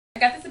I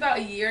got this about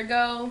a year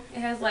ago. It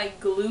has like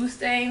glue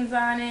stains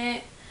on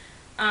it.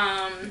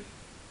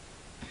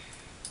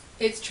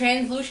 It's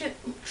translucent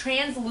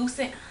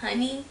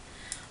honey.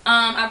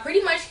 I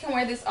pretty much can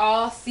wear this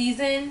all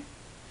season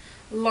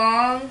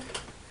long.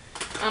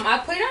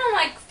 I put it on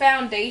like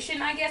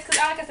foundation, I guess, because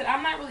like I said,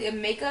 I'm not really a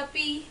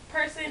makeup-y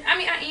person. I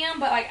mean, I am,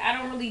 but like I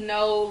don't really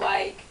know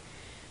like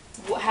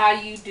how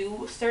you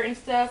do certain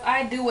stuff.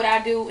 I do what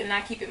I do and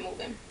I keep it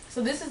moving.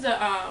 So this is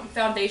a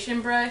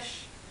foundation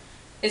brush.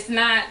 It's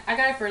not, I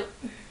got it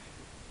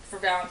for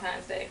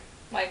Valentine's Day,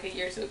 like a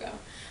year or two ago.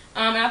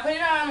 And I put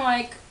it on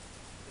like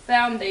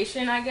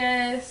foundation, I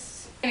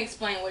guess. I can't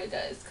explain what it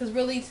does, because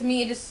really to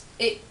me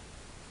it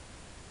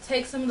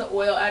takes some of the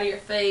oil out of your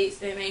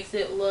face and makes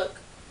it look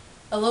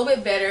a little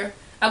bit better.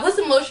 I put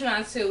some lotion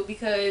on too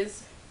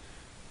because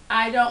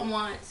I don't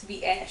want to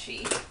be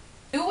ashy.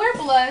 I do wear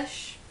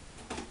blush.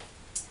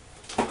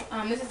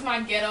 This is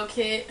my ghetto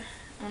kit.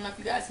 I don't know if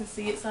you guys can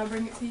see it, so I'll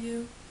bring it to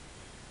you.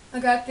 I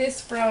got this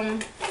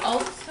from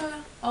Ulta,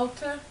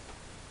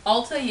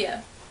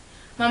 yeah.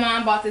 My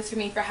mom bought this for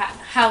me for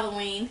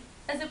Halloween,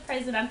 as a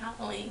present on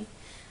Halloween.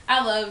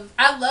 I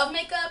love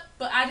makeup,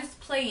 but I just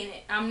play in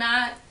it.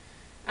 I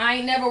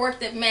ain't never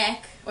worked at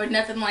MAC or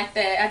nothing like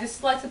that. I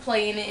just like to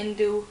play in it and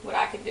do what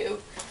I can do.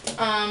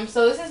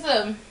 So this is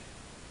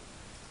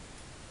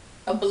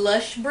a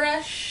blush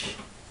brush,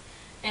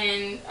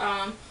 and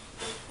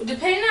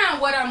depending on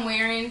what I'm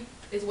wearing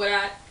is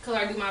what color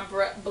I do my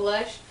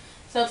blush.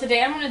 So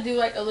today I'm going to do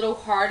like a little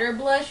harder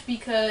blush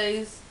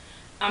because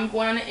I'm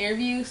going on an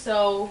interview,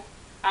 so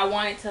I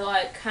want it to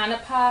like kind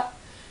of pop.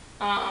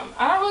 I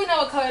don't really know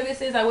what color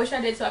this is. I wish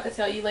I did so I could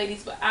tell you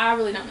ladies, but I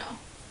really don't know.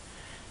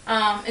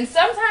 And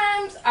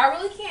sometimes I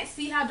really can't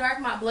see how dark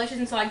my blush is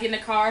until I get in the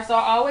car, so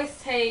I always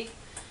take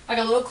like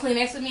a little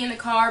Kleenex with me in the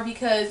car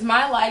because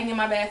my lighting in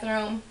my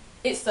bathroom,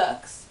 it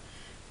sucks.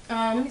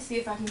 Let me see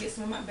if I can get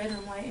some of my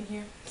bedroom light in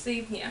here.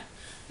 See, yeah,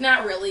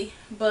 not really,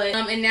 but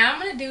and now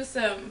I'm gonna do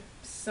some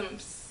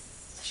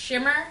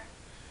shimmer,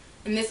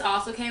 and this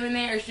also came in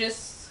there. It's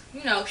just,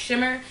 you know,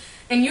 shimmer.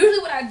 And usually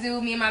what I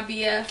do, me and my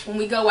BF, when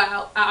we go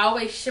out, I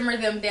always shimmer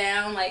them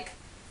down, like,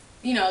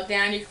 you know,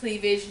 down your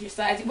cleavage, your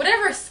sides,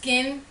 whatever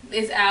skin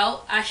is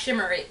out, I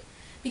shimmer it.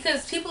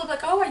 Because people are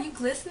like, oh, are you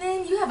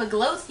glistening? You have a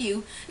glow to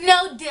you.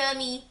 No,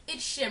 dummy,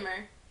 it's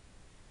shimmer.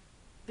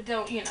 But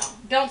don't, you know,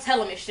 don't tell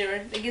them it's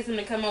shimmer. It gets them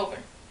to come over.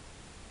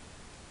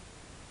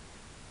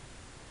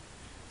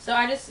 So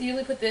I just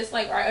usually put this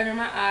like right under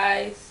my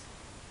eyes.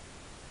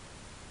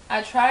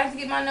 I try to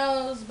get my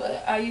nose,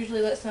 but I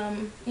usually let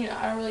some, you know,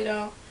 I really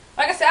don't.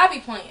 Like I said, I be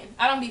playing.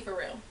 I don't be for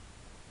real.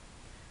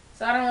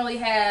 So I don't really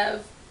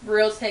have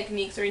real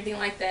techniques or anything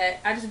like that.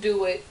 I just do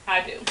what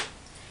I do.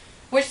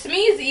 Which to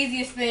me is the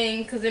easiest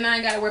thing, because then I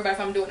ain't got to worry about if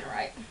I'm doing it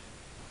right.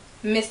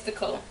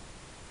 Mystical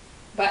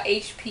by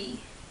HIP.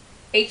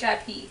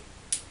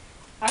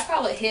 I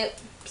call it HIP.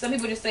 Some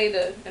people just say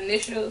the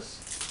initials.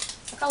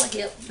 I call it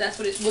HIP. That's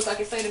what it looks like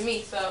it say to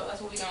me, so that's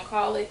what we're going to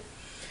call it.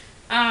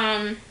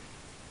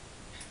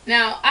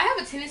 Now, I have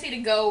a tendency to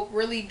go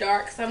really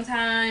dark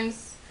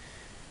sometimes.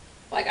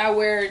 Like, I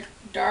wear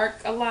dark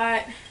a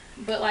lot.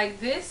 But, like,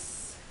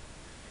 this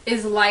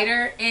is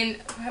lighter. And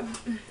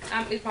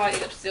it probably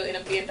still end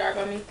up being dark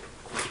on me.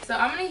 So,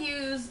 I'm going to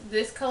use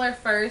this color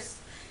first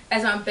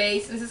as my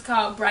base. This is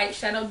called Bright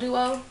Shadow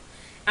Duo.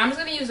 I'm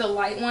just going to use a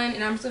light one.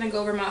 And I'm just going to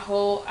go over my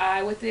whole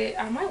eye with it.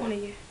 I might want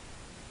to...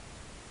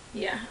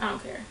 Yeah, I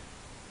don't care.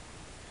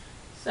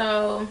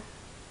 So...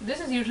 this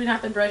is usually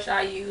not the brush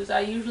I use. I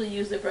usually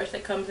use the brush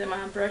that comes in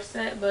my brush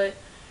set, but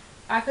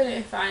I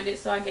couldn't find it,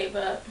 so I gave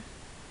up.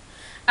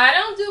 I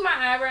don't do my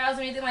eyebrows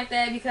or anything like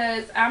that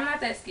because I'm not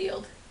that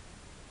skilled.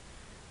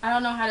 I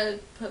don't know how to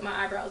put my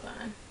eyebrows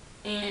on.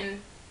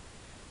 And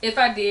if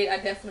I did, I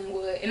definitely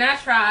would. And I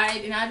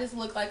tried, and I just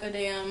look like a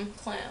damn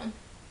clown.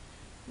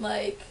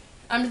 Like,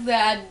 I'm just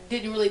glad I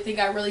didn't really think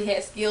I really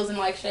had skills in,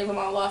 like, shaving them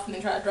all off and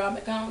then try to draw them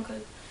back on,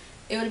 because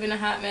it would have been a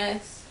hot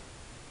mess.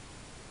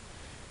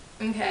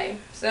 Okay,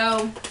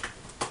 so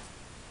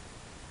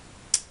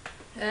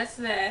that's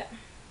that.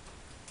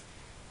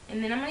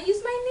 And then I'm going to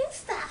use my new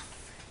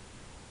stuff.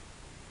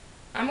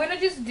 I'm going to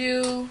just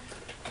do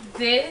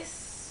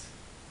this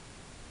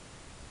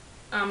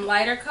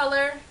lighter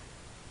color.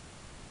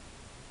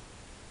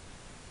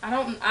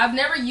 I've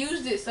never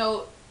used it,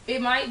 so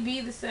it might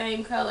be the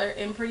same color,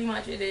 and pretty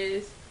much it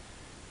is.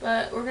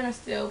 But we're going to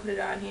still put it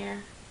on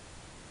here.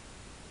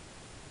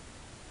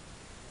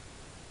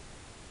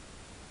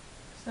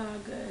 It's all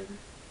good.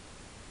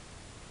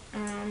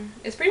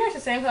 It's pretty much the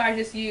same color I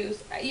just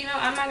used. You know,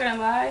 I'm not gonna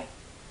lie.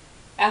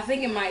 I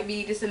think it might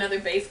be just another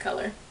base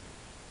color.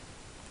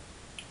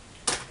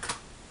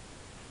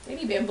 They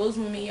be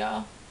bamboozling me,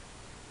 y'all.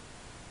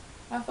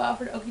 I fall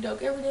for the okie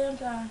doke every damn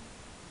time.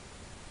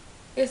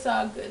 It's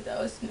all good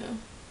though. It's new. I'm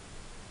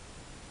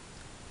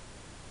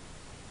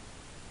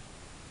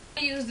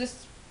gonna use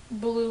this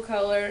blue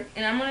color,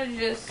 and I'm gonna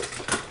just.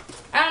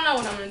 I don't know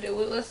what I'm gonna do.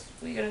 We're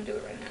gonna do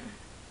it right now.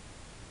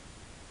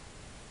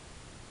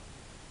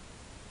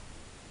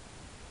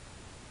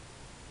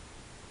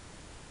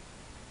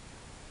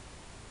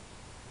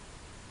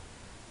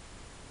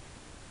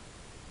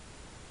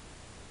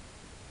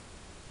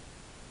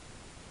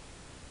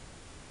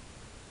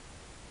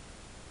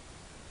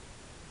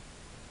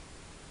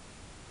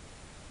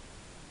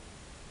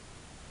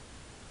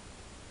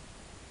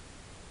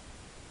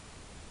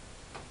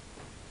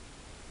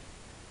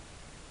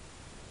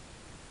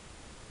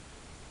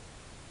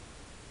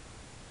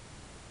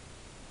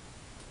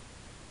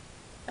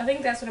 I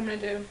think that's what I'm going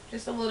to do.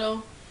 Just a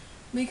little.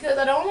 Because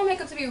I don't want my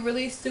makeup to be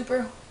really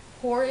super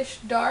whorish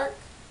dark.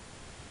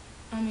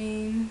 I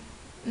mean,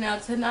 now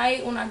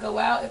tonight when I go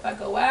out, if I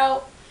go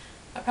out,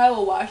 I probably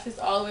will wash this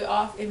all the way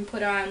off and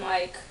put on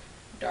like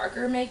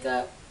darker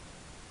makeup.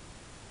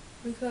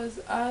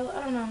 Because I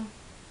don't know.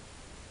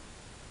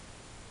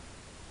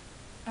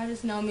 I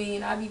just know me,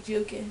 and I be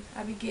juking.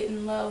 I be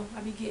getting low. I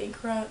be getting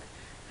crunk.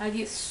 I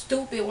get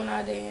stupid when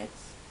I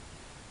dance.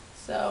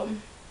 So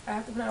I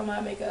have to put on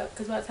my makeup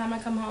because by the time I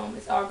come home,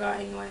 it's all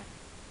gone anyway.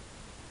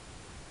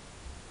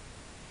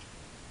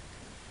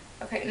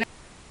 Okay.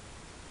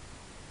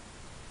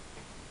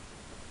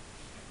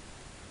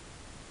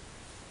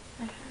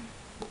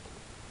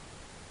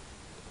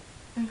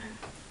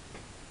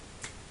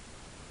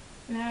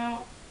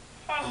 Now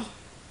Now,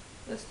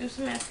 let's do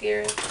some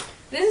mascara.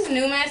 This is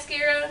new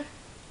mascara,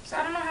 so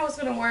I don't know how it's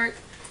gonna work.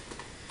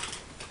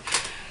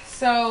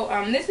 So,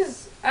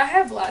 I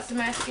have lots of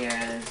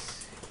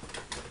mascaras.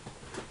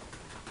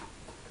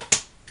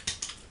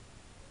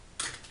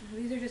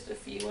 These are just a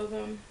few of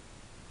them.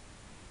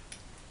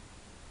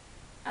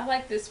 I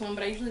like this one,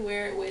 but I usually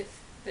wear it with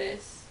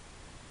this.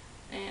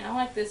 And I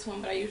like this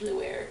one, but I usually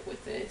wear it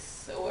with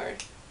this, or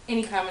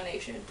any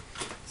combination.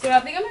 So what I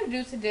think I'm going to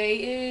do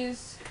today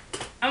is,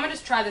 I'm going to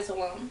just try this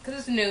alone, because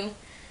it's new.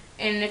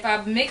 And if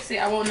I mix it,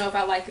 I won't know if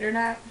I like it or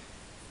not.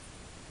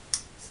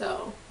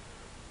 So,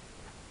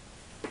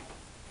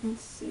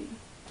 let's see.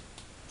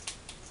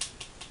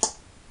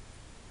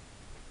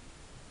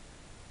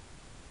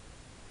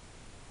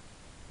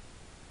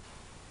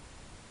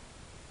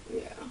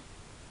 Yeah.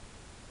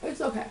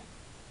 It's okay.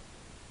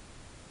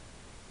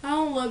 I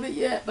don't love it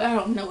yet, but I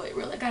don't know it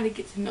really. I gotta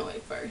get to know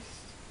it first.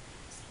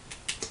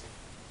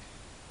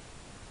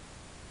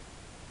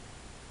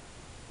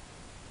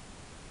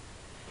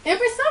 And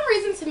for some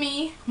reason to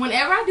me,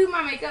 whenever I do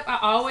my makeup, I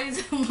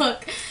always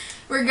look,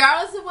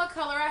 regardless of what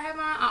color I have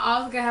on, I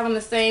always gotta have on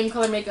the same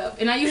color makeup.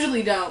 And I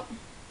usually don't.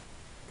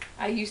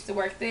 I used to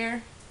work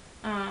there.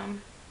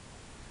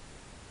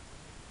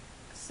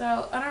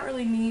 So I don't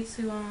really need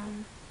to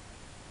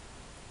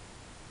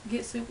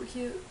get super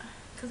cute,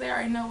 because they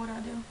already know what I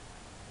do.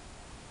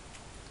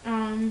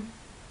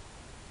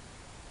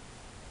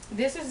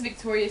 This is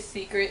Victoria's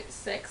Secret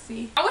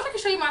Sexy. I wish I could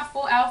show you my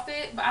full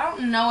outfit, but I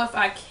don't know if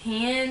I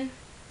can.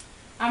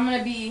 I'm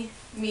gonna be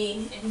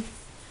me and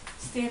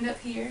stand up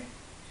here.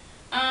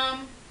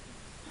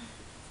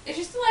 It's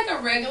just like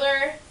a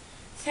regular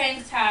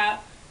tank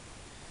top,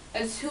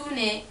 a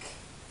tunic,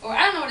 or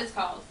I don't know what it's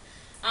called.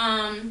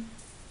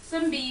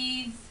 Some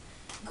beads,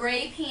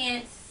 gray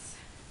pants.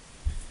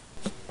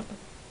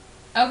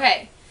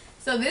 Okay.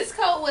 So this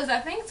coat was, I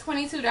think,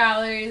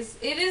 $22.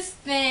 It is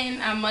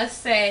thin, I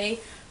must say,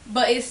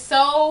 but it's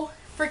so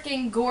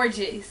freaking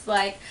gorgeous.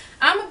 Like,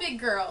 I'm a big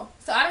girl,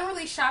 so I don't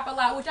really shop a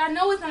lot, which I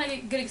know is not a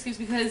good excuse,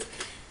 because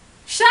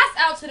shouts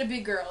out to the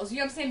big girls, you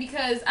know what I'm saying?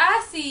 Because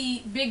I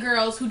see big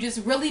girls who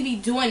just really be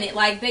doing it.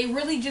 Like, they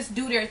really just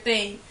do their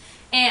thing.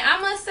 And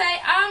I must say,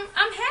 I'm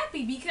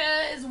happy,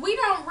 because we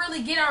don't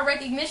really get our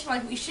recognition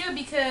like we should,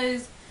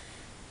 because,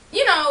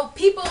 you know,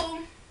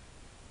 people...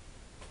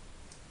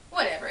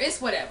 Whatever, it's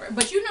whatever.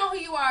 But you know who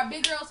you are,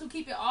 big girls who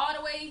keep it all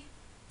the way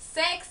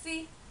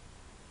sexy.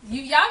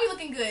 Y'all be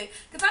looking good.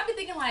 Because I be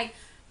thinking, like,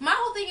 my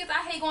whole thing is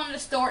I hate going to the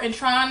store and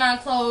trying on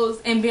clothes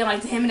and being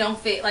like, damn, it don't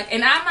fit. Like,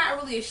 and I'm not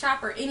really a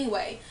shopper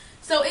anyway.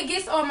 So it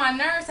gets on my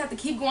nerves to have to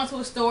keep going to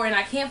a store and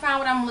I can't find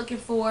what I'm looking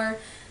for.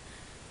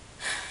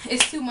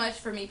 It's too much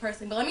for me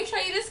personally. But let me show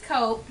you this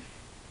coat.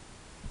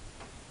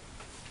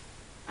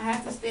 I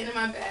have to stand in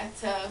my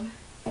bathtub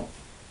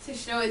to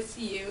show it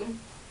to you,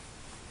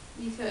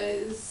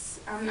 because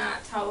I'm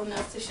not tall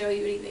enough to show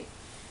you anything.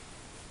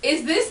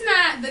 Is this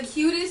not the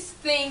cutest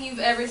thing you've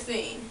ever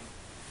seen?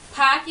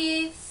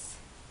 Pockets.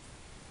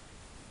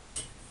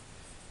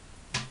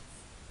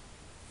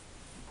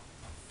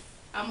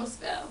 I almost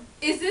fell.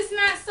 Is this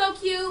not so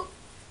cute?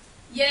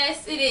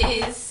 Yes, it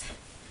is.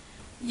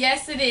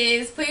 Yes, it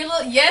is. Put your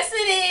little, yes,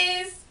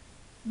 it is.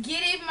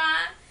 Get it,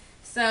 Ma.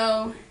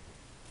 So,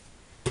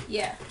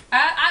 yeah.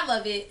 I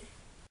love it.